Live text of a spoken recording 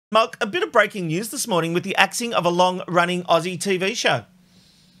Molk, a bit of breaking news this morning with the axing of a long-running Aussie TV show.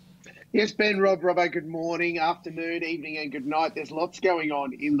 Yes, Ben, Robbo, good morning, afternoon, evening and good night. There's lots going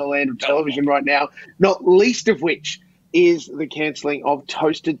on in the land of television right now, not least of which is the cancelling of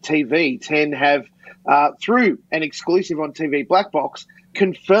Toasted TV. 10 have, through an exclusive on TV Black Box,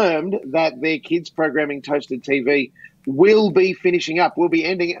 confirmed that their kids' programming Toasted TV will be finishing up, will be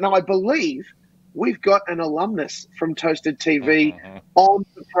ending. And I believe we've got an alumnus from Toasted TV on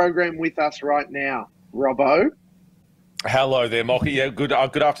the program with us right now. Robbo. Hello there, Molk. Yeah, good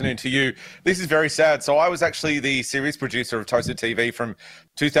afternoon to you. This is very sad. So I was actually the series producer of Toasted TV from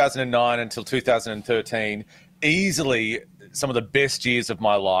 2009 until 2013. Easily some of the best years of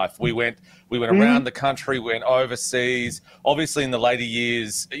my life. We went around the country, went overseas. Obviously, in the later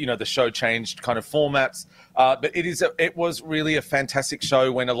years, you know, the show changed kind of formats. But it was really a fantastic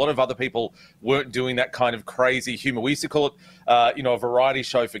show when a lot of other people weren't doing that kind of crazy humor. We used to call it, a variety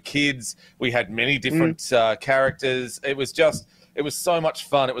show for kids. We had many different characters. It was so much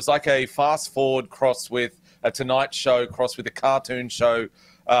fun. It was like a fast forward cross with a Tonight Show cross with a cartoon show.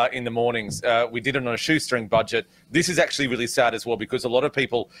 In the mornings. We did it on a shoestring budget. This is actually really sad as well because a lot of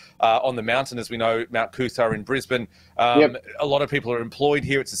people on the mountain, as we know, Mount Coot-tha in Brisbane, a lot of people are employed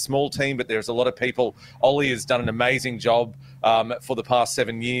here. It's a small team, but there's a lot of people. Ollie has done an amazing job for the past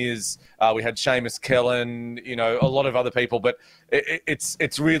 7 years. We had Seamus Kellen, a lot of other people, but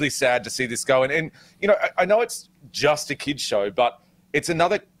it's really sad to see this go. And I know it's just a kids show, but it's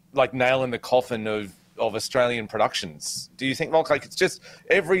another nail in the coffin of Australian productions. Do you think, Molk, it's just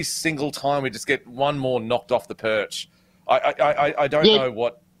every single time we just get one more knocked off the perch? I don't know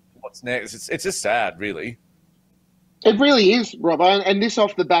what's next. It's just sad, really. It really is, Robbo, and this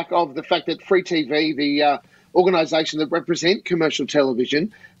off the back of the fact that Free TV, the organisation that represent commercial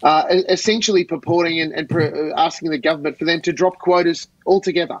television, essentially purporting and asking the government for them to drop quotas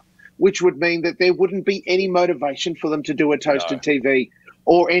altogether, which would mean that there wouldn't be any motivation for them to do a Toasted TV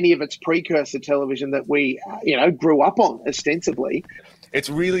or any of its precursor television that we, grew up on ostensibly. It's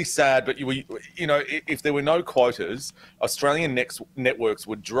really sad, but if there were no quotas, Australian networks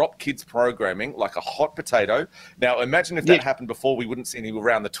would drop kids programming like a hot potato. Now, imagine if that happened before. We wouldn't see any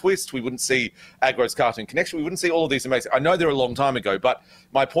Around the Twist. We wouldn't see Agro's Cartoon Connection. We wouldn't see all of these amazing. I know they're a long time ago, but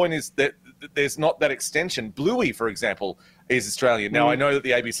my point is that there's not that extension. Bluey, for example, is Australian. Now, I know that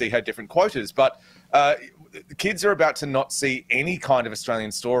the ABC had different quotas, but kids are about to not see any kind of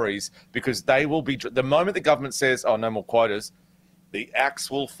Australian stories because they will be, the moment the government says, oh, no more quotas, the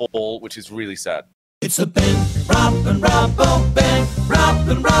axe will fall, which is really sad. It's a Ben, Rob and Robbo, Ben, Rob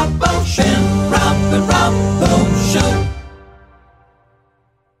and Robbo.